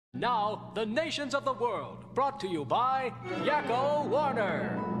now, the nations of the world, brought to you by Yakko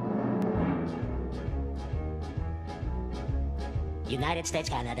Warner. United States,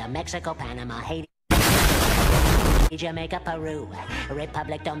 Canada, Mexico, Panama, Haiti, Jamaica, Peru,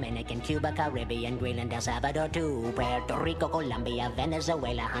 Republic Dominican, Cuba, Caribbean, Greenland, El Salvador, too, Puerto Rico, Colombia,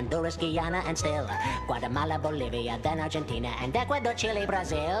 Venezuela, Honduras, Guyana, and still Guatemala, Bolivia, then Argentina, and Ecuador, Chile,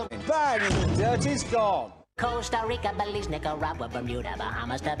 Brazil. Bang in the dirt is gone. Costa Rica, Belize, Nicaragua, Bermuda,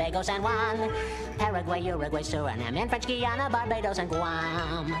 Bahamas, Tobago, San Juan, Paraguay, Uruguay, Suriname, and French Guiana, Barbados, and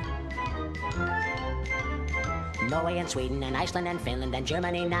Guam. Norway and Sweden and Iceland and Finland and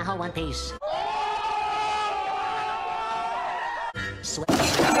Germany now one piece.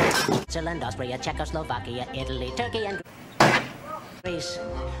 Switzerland, Austria, Czechoslovakia, Italy, Turkey, and Greece,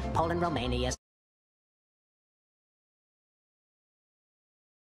 Poland, Romania.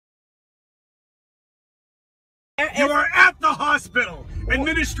 You are at the hospital.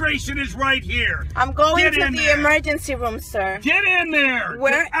 Administration is right here. I'm going Get to in the there. Emergency room, sir. Get in there.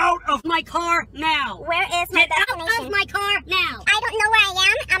 Where? Get out of my car now. Where is my destination? Out of my car now. I don't know where I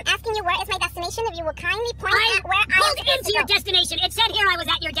am. I'm asking you where is my destination. If you will kindly point out where I am pulled supposed into to your go. destination. It said here I was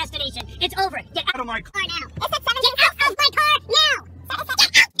at your destination. It's over. Get out of my car now. It said 17 Get out of my car now.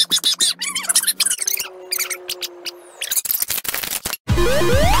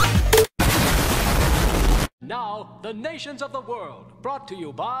 Now, the nations of the world, brought to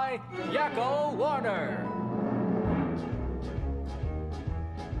you by Yakko Warner.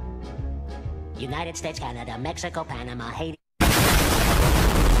 United States, Canada, Mexico, Panama, Haiti,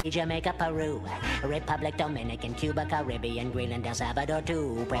 Jamaica, Peru, Republic Dominican, Cuba, Caribbean, Greenland, El Salvador,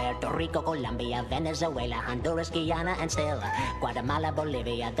 too, Puerto Rico, Colombia, Venezuela, Honduras, Guyana, and still Guatemala,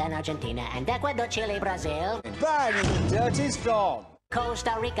 Bolivia, then Argentina, and Ecuador, Chile, Brazil. Bang in the dirt is gone.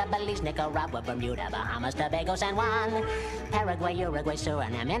 Costa Rica, Belize, Nicaragua, Bermuda, Bahamas, Tobago, San Juan, Paraguay, Uruguay,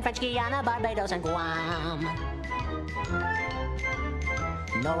 Suriname, and French Guiana, Barbados, and Guam.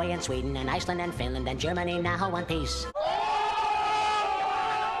 Norway and Sweden and Iceland and Finland and Germany now one piece.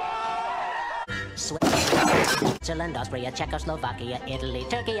 Switzerland, Austria, Czechoslovakia, Italy,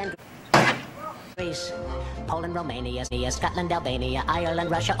 Turkey, and Greece, Poland, Romania, Scotland, Albania, Ireland,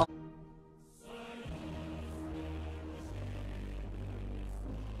 Russia,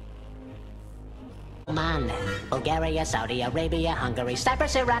 Oman, Bulgaria, Saudi Arabia, Hungary,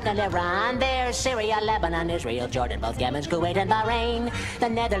 Cyprus, Iraq, and Iran. There's Syria, Lebanon, Israel, Jordan, both Yemen, Kuwait, and Bahrain. The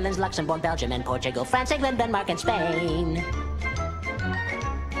Netherlands, Luxembourg, Belgium, and Portugal, France, England, Denmark, and Spain.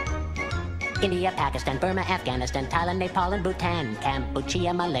 India, Pakistan, Burma, Afghanistan, Thailand, Nepal, and Bhutan,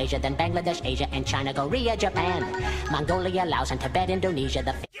 Cambodia, Malaysia, then Bangladesh, Asia, and China, Korea, Japan, Mongolia, Laos, and Tibet, Indonesia,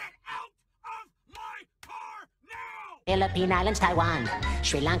 the Philippine Islands, Taiwan,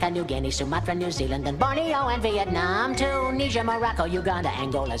 Sri Lanka, New Guinea, Sumatra, New Zealand, and Borneo, and Vietnam, Tunisia, Morocco, Uganda,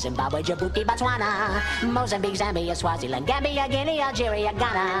 Angola, Zimbabwe, Djibouti, Botswana, Mozambique, Zambia, Swaziland, Gambia, Guinea, Algeria,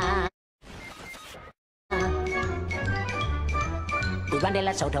 Ghana, Burundi,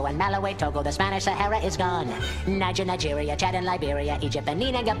 Lesotho, and Malawi, Togo, the Spanish Sahara is gone. Niger, Nigeria, Chad, and Liberia, Egypt,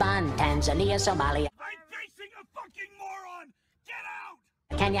 Benin, and Gabon, Tanzania, Somalia, I'm facing a fucking moron. Get out.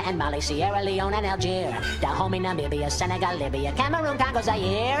 Kenya and Mali, Sierra Leone and Algeria, Dahomey, Namibia, Senegal, Libya, Cameroon, Congo,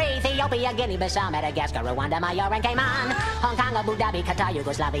 Zaire, Ethiopia, Guinea-Bissau, Madagascar, Rwanda, Myanmar, and Cayman, Hong Kong, Abu Dhabi, Qatar,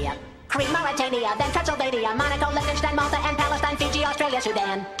 Yugoslavia, Crete, Mauritania, then Transylvania, Monaco, Liechtenstein, Malta, and Palestine, Fiji, Australia,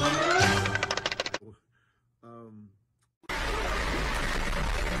 Sudan.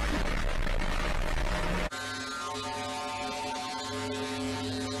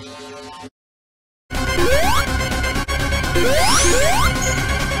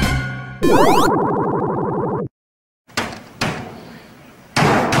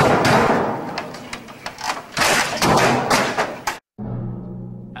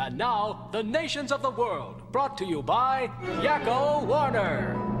 And now, the nations of the world, brought to you by Yakko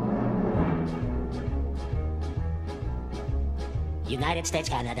Warner. United States,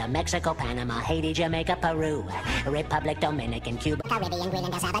 Canada, Mexico, Panama, Haiti, Jamaica, Peru, Republic Dominican, Cuba, Caribbean,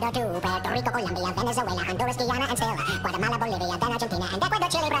 Greenland, El Salvador, too, Puerto Rico, Colombia, Venezuela, Honduras, Guyana, and still Guatemala, Bolivia, then Argentina, and Ecuador,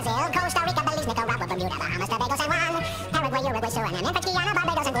 Chile, Brazil, Costa Rica, Belize, Nicaragua, Bermuda, Bahamas, Tobago, San Juan, Paraguay, Uruguay, Suriname, and French Guiana,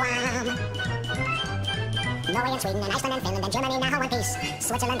 Barbados, and Guam. Norway and Sweden and Iceland and Finland and Germany now one piece.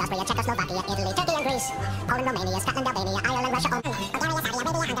 Switzerland, Austria, Czechoslovakia, Italy, Turkey, and Greece, Poland, Romania, Scotland, Albania, Ireland, Russia,